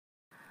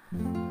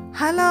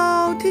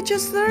Hello, Teacher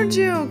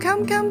Sergio.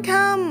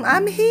 Come.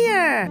 I'm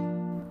here.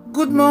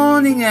 Good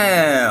morning,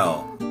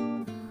 Elle.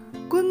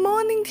 Good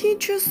morning,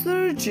 Teacher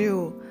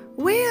Sergio.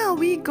 Where are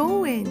we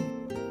going?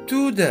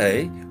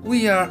 Today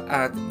we are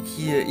at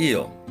Guia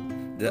Hill,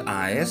 the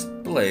highest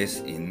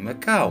place in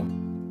Macau.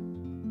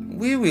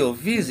 We will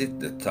visit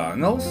the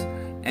tunnels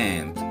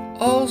and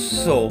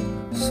also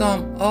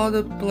some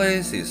other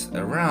places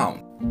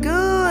around.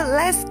 Good,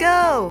 let's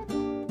go.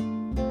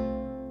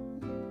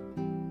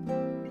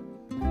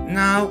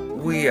 Now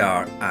we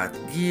are at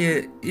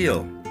Guia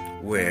Hill,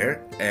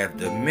 where have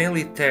the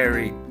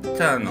military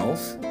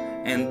tunnels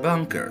and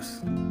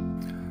bunkers.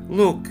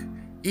 Look,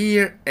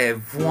 here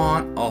have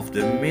one of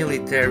the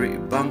military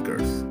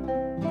bunkers.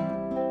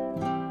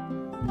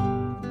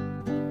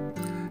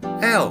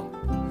 Elle,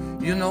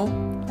 you know,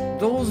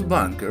 those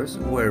bunkers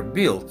were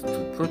built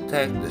to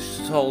protect the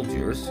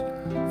soldiers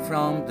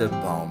from the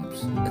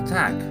bombs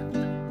attack.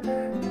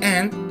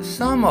 And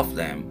some of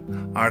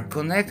them are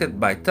connected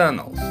by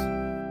tunnels,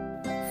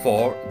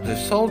 for the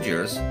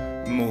soldiers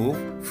move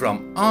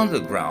from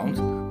underground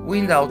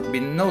without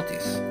being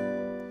noticed.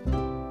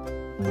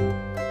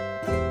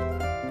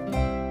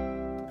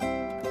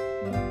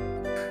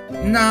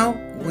 Now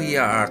we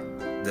are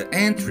at the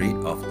entry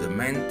of the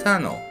main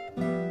tunnel.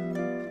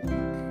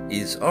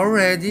 It's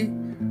already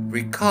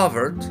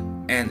recovered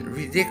and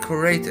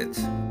redecorated.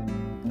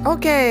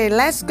 Okay,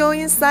 let's go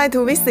inside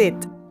to visit.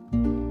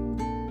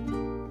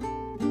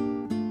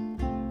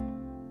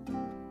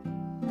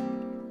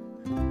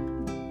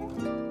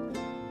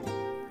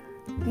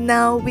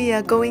 Now we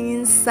are going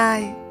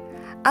inside.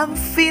 I'm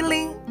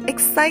feeling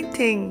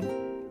exciting.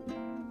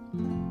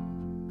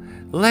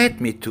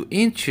 Let me to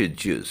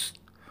introduce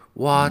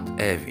what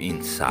have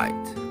inside.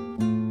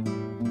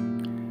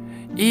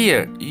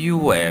 Here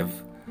you have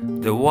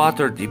the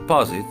water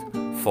deposit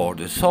for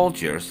the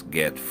soldiers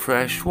get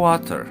fresh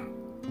water.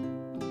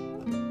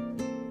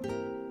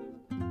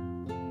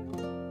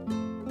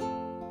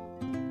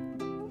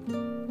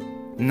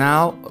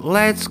 Now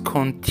let's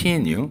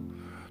continue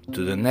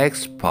to the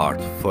next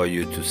part for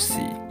you to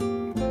see.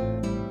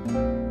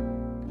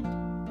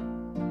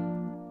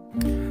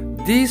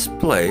 This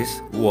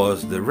place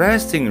was the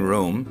resting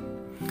room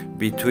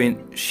between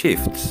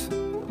shifts.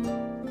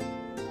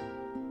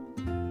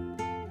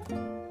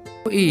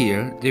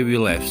 Here they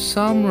will have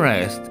some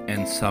rest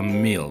and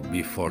some meal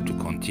before to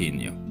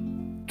continue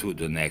to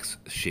the next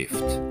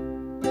shift.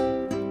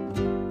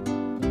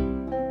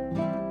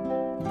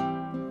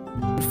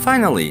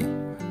 Finally,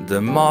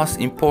 the most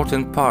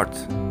important part,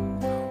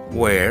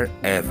 where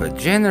have a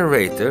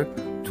generator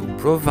to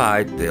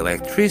provide the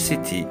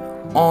electricity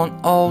on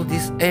all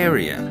this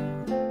area.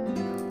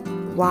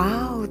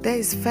 Wow, that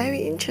is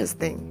very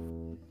interesting.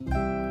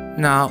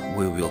 Now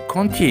we will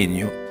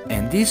continue,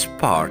 and this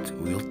part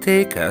will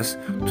take us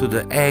to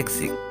the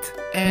exit.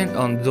 And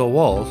on the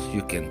walls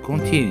you can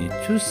continue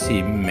to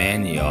see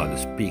many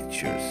other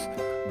pictures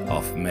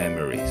of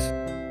memories.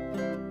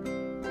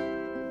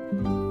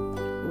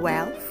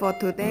 Well, for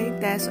today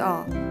that's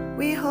all.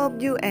 We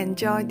hope you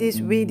enjoyed this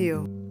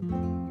video.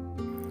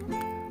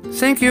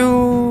 Thank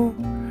you!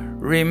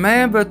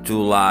 Remember to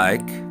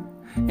like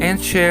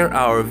and share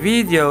our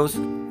videos.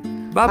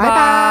 Bye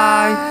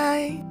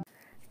bye!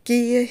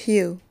 Guia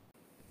Hill,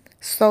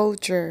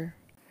 soldier,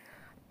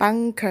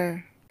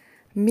 bunker,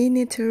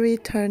 military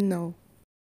tunnel.